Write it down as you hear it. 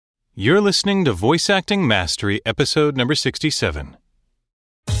You're listening to Voice Acting Mastery, episode number 67.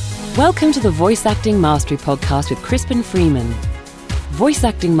 Welcome to the Voice Acting Mastery podcast with Crispin Freeman.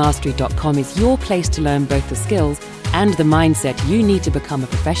 VoiceActingMastery.com is your place to learn both the skills and the mindset you need to become a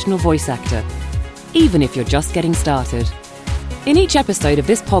professional voice actor, even if you're just getting started. In each episode of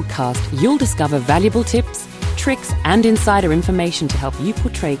this podcast, you'll discover valuable tips, tricks, and insider information to help you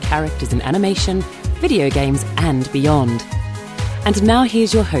portray characters in animation, video games, and beyond. And now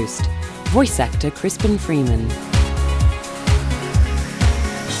here's your host, voice actor Crispin Freeman.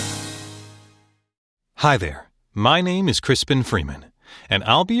 Hi there, my name is Crispin Freeman, and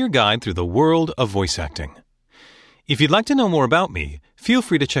I'll be your guide through the world of voice acting. If you'd like to know more about me, feel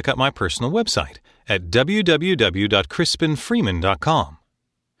free to check out my personal website at www.crispinfreeman.com.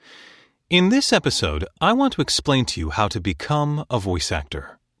 In this episode, I want to explain to you how to become a voice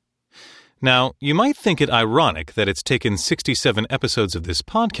actor. Now, you might think it ironic that it's taken 67 episodes of this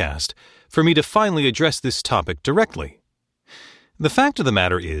podcast for me to finally address this topic directly. The fact of the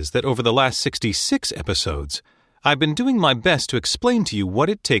matter is that over the last 66 episodes, I've been doing my best to explain to you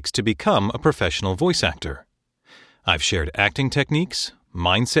what it takes to become a professional voice actor. I've shared acting techniques,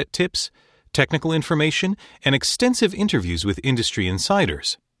 mindset tips, technical information, and extensive interviews with industry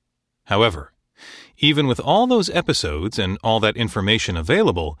insiders. However, even with all those episodes and all that information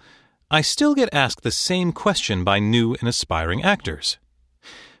available, I still get asked the same question by new and aspiring actors.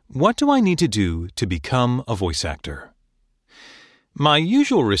 What do I need to do to become a voice actor? My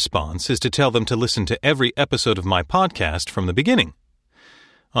usual response is to tell them to listen to every episode of my podcast from the beginning.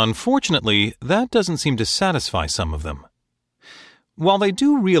 Unfortunately, that doesn't seem to satisfy some of them. While they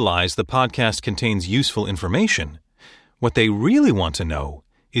do realize the podcast contains useful information, what they really want to know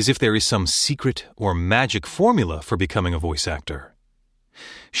is if there is some secret or magic formula for becoming a voice actor.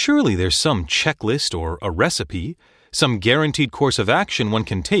 Surely there's some checklist or a recipe, some guaranteed course of action one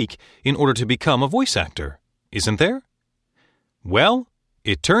can take in order to become a voice actor, isn't there? Well,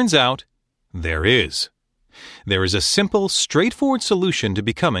 it turns out there is. There is a simple, straightforward solution to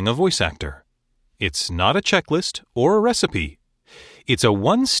becoming a voice actor. It's not a checklist or a recipe. It's a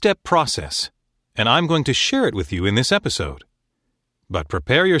one-step process, and I'm going to share it with you in this episode. But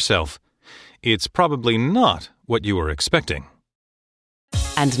prepare yourself. It's probably not what you were expecting.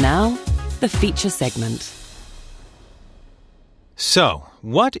 And now, the feature segment. So,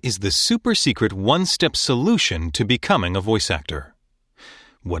 what is the super secret one-step solution to becoming a voice actor?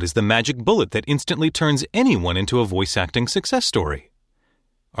 What is the magic bullet that instantly turns anyone into a voice acting success story?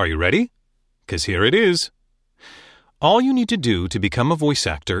 Are you ready? 'Cause here it is. All you need to do to become a voice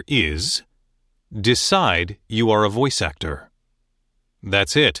actor is decide you are a voice actor.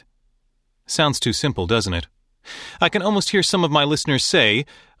 That's it. Sounds too simple, doesn't it? I can almost hear some of my listeners say,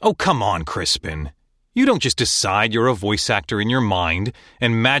 "Oh, come on, Crispin. You don't just decide you're a voice actor in your mind,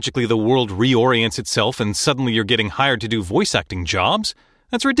 and magically the world reorients itself and suddenly you're getting hired to do voice acting jobs.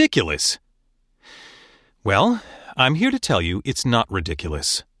 That's ridiculous." Well, I'm here to tell you it's not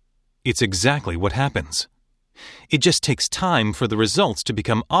ridiculous. It's exactly what happens. It just takes time for the results to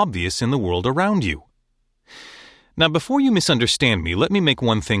become obvious in the world around you. Now, before you misunderstand me, let me make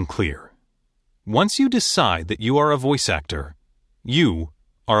one thing clear. Once you decide that you are a voice actor, you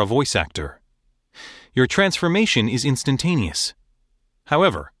are a voice actor. Your transformation is instantaneous.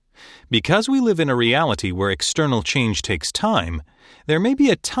 However, because we live in a reality where external change takes time, there may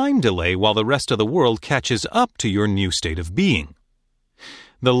be a time delay while the rest of the world catches up to your new state of being.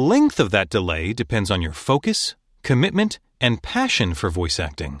 The length of that delay depends on your focus, commitment, and passion for voice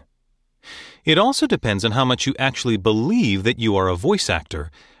acting. It also depends on how much you actually believe that you are a voice actor,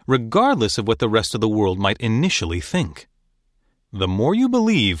 regardless of what the rest of the world might initially think. The more you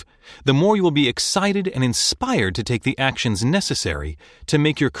believe, the more you will be excited and inspired to take the actions necessary to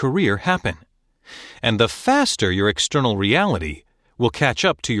make your career happen. And the faster your external reality will catch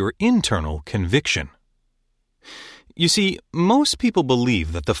up to your internal conviction. You see, most people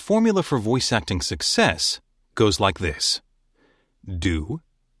believe that the formula for voice acting success goes like this: do,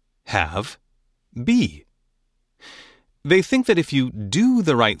 have, be. They think that if you do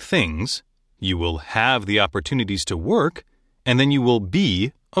the right things, you will have the opportunities to work, and then you will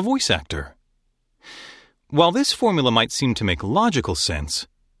be a voice actor. While this formula might seem to make logical sense,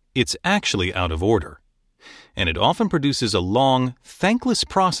 it's actually out of order, and it often produces a long, thankless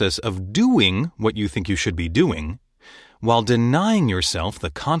process of doing what you think you should be doing, while denying yourself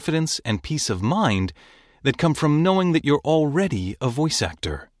the confidence and peace of mind that come from knowing that you're already a voice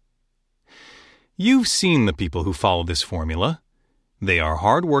actor. You've seen the people who follow this formula. They are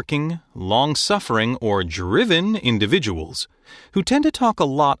hardworking, long-suffering, or driven individuals who tend to talk a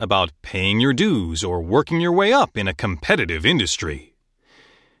lot about paying your dues or working your way up in a competitive industry.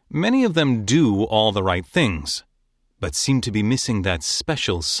 Many of them do all the right things, but seem to be missing that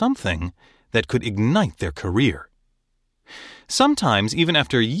special something that could ignite their career. Sometimes, even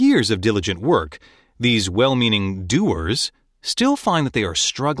after years of diligent work, these well-meaning doers still find that they are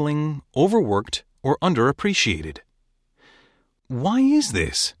struggling, overworked, or underappreciated. Why is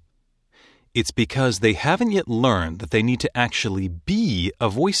this? It's because they haven't yet learned that they need to actually be a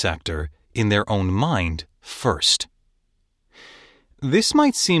voice actor in their own mind first. This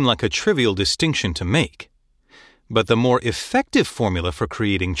might seem like a trivial distinction to make, but the more effective formula for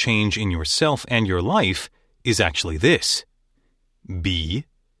creating change in yourself and your life is actually this: be,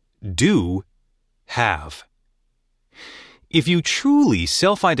 do, have. If you truly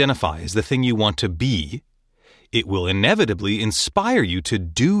self-identify as the thing you want to be, it will inevitably inspire you to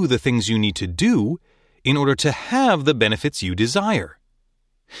do the things you need to do in order to have the benefits you desire.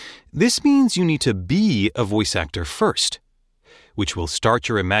 This means you need to be a voice actor first, which will start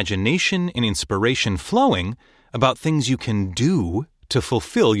your imagination and inspiration flowing about things you can do to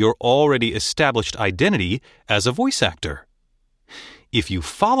fulfill your already established identity as a voice actor. If you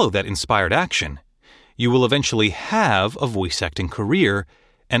follow that inspired action, you will eventually have a voice acting career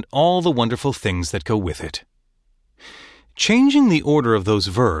and all the wonderful things that go with it. Changing the order of those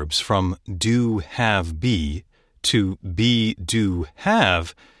verbs from do, have, be to be, do,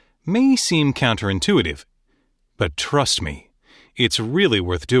 have may seem counterintuitive, but trust me, it's really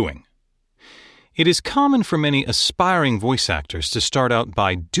worth doing. It is common for many aspiring voice actors to start out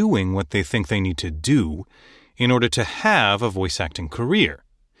by doing what they think they need to do in order to have a voice acting career.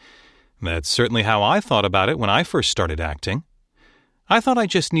 That's certainly how I thought about it when I first started acting. I thought I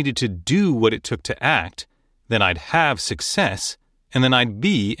just needed to do what it took to act, then I'd have success, and then I'd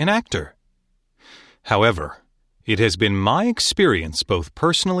be an actor. However, it has been my experience both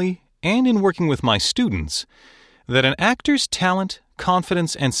personally and in working with my students that an actor's talent,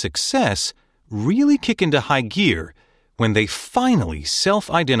 confidence, and success really kick into high gear when they finally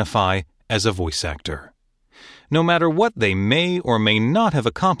self-identify as a voice actor, no matter what they may or may not have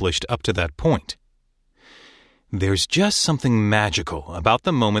accomplished up to that point. There's just something magical about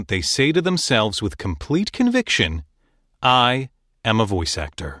the moment they say to themselves with complete conviction, "I am a voice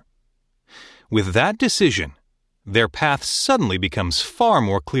actor." With that decision, their path suddenly becomes far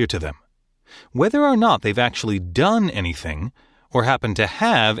more clear to them, whether or not they've actually done anything or happen to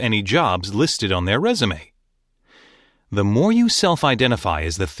have any jobs listed on their resume. The more you self-identify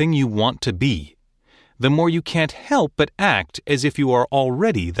as the thing you want to be, the more you can't help but act as if you are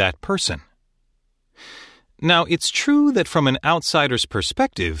already that person. Now, it's true that from an outsider's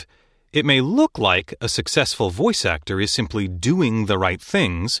perspective, it may look like a successful voice actor is simply doing the right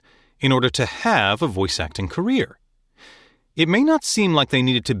things in order to have a voice acting career. It may not seem like they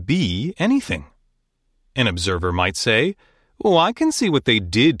needed to be anything. An observer might say, "Oh, I can see what they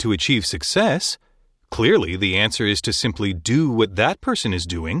did to achieve success. Clearly, the answer is to simply do what that person is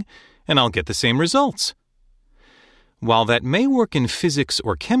doing, and I'll get the same results." While that may work in physics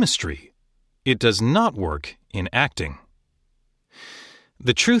or chemistry, it does not work in acting.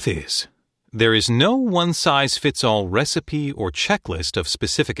 The truth is, there is no one-size-fits-all recipe or checklist of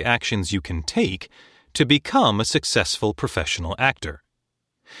specific actions you can take to become a successful professional actor.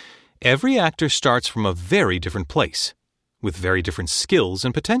 Every actor starts from a very different place, with very different skills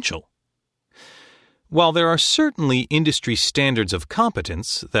and potential. While there are certainly industry standards of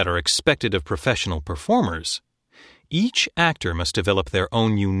competence that are expected of professional performers, each actor must develop their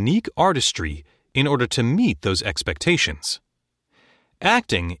own unique artistry in order to meet those expectations.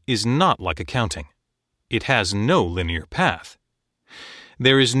 Acting is not like accounting. It has no linear path.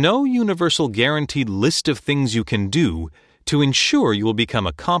 There is no universal guaranteed list of things you can do to ensure you will become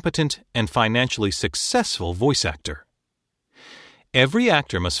a competent and financially successful voice actor. Every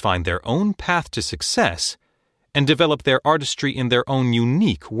actor must find their own path to success and develop their artistry in their own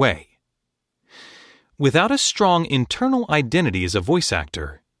unique way. Without a strong internal identity as a voice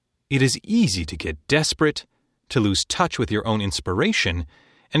actor, it is easy to get desperate, to lose touch with your own inspiration,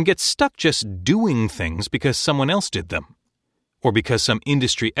 and get stuck just doing things because someone else did them, or because some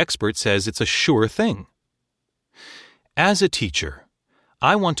industry expert says it's a sure thing. As a teacher,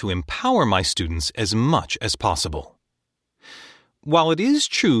 I want to empower my students as much as possible. While it is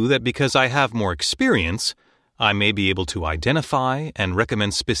true that because I have more experience, I may be able to identify and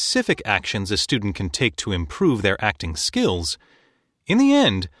recommend specific actions a student can take to improve their acting skills, in the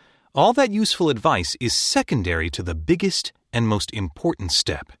end, all that useful advice is secondary to the biggest and most important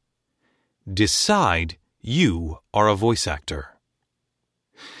step. Decide you are a voice actor.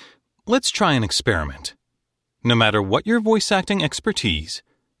 Let's try an experiment. No matter what your voice acting expertise,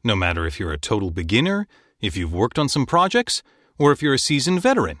 no matter if you're a total beginner, if you've worked on some projects, Or if you're a seasoned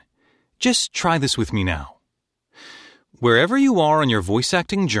veteran, just try this with me now. Wherever you are on your voice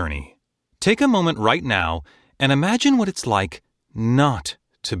acting journey, take a moment right now and imagine what it's like not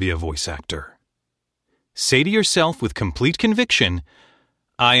to be a voice actor. Say to yourself with complete conviction,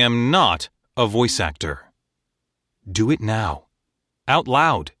 I am not a voice actor. Do it now, out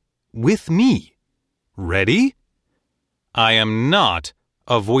loud, with me. Ready? I am not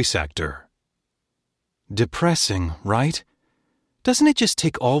a voice actor. Depressing, right? Doesn't it just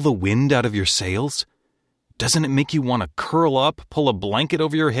take all the wind out of your sails? Doesn't it make you want to curl up, pull a blanket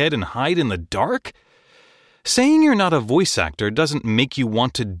over your head, and hide in the dark? Saying you're not a voice actor doesn't make you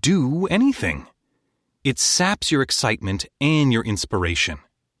want to do anything. It saps your excitement and your inspiration.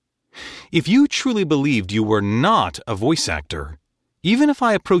 If you truly believed you were not a voice actor, even if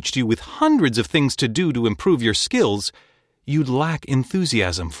I approached you with hundreds of things to do to improve your skills, you'd lack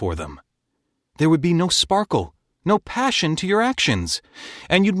enthusiasm for them. There would be no sparkle, no passion to your actions,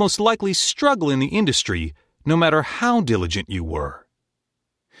 and you'd most likely struggle in the industry no matter how diligent you were.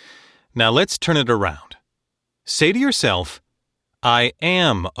 Now let's turn it around. Say to yourself, I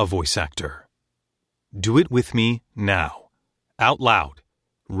am a voice actor. Do it with me now, out loud.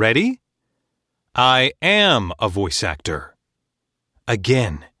 Ready? I am a voice actor.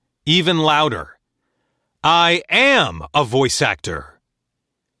 Again, even louder. I am a voice actor.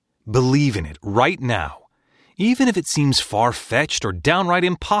 Believe in it right now, even if it seems far-fetched or downright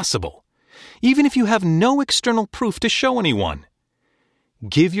impossible, even if you have no external proof to show anyone.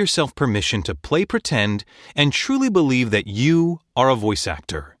 Give yourself permission to play pretend and truly believe that you are a voice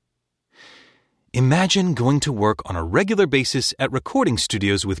actor. Imagine going to work on a regular basis at recording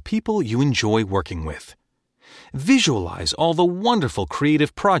studios with people you enjoy working with. Visualize all the wonderful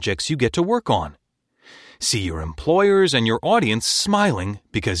creative projects you get to work on. See your employers and your audience smiling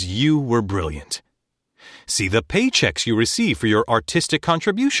because you were brilliant. See the paychecks you receive for your artistic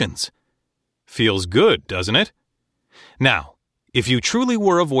contributions. Feels good, doesn't it? Now, if you truly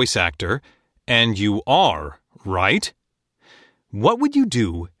were a voice actor, and you are, right? What would you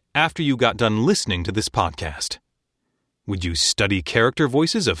do after you got done listening to this podcast? Would you study character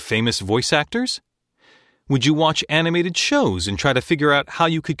voices of famous voice actors? Would you watch animated shows and try to figure out how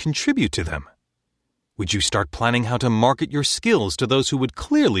you could contribute to them? Would you start planning how to market your skills to those who would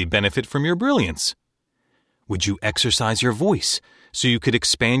clearly benefit from your brilliance? Would you exercise your voice so you could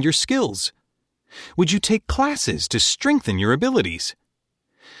expand your skills? Would you take classes to strengthen your abilities?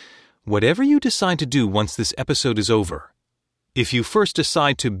 Whatever you decide to do once this episode is over, if you first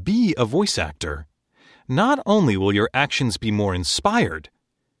decide to be a voice actor, not only will your actions be more inspired,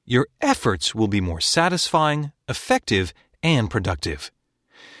 your efforts will be more satisfying, effective, and productive.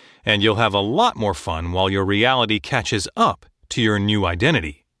 And you'll have a lot more fun while your reality catches up to your new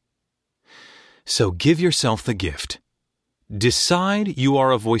identity. So give yourself the gift. Decide you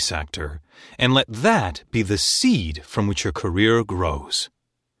are a voice actor, and let that be the seed from which your career grows.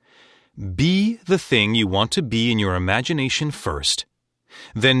 Be the thing you want to be in your imagination first.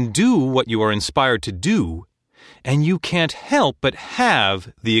 Then do what you are inspired to do, and you can't help but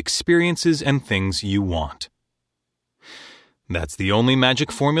have the experiences and things you want. That's the only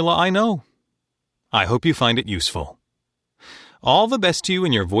magic formula I know. I hope you find it useful. All the best to you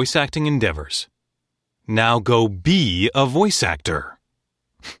in your voice acting endeavors. Now go be a voice actor.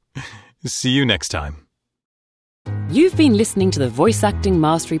 See you next time. You've been listening to the Voice Acting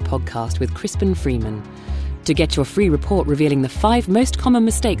Mastery Podcast with Crispin Freeman. To get your free report revealing the 5 most common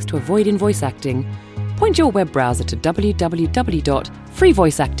mistakes to avoid in voice acting, point your web browser to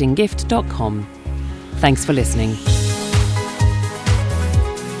www.freevoiceactinggift.com. Thanks for listening.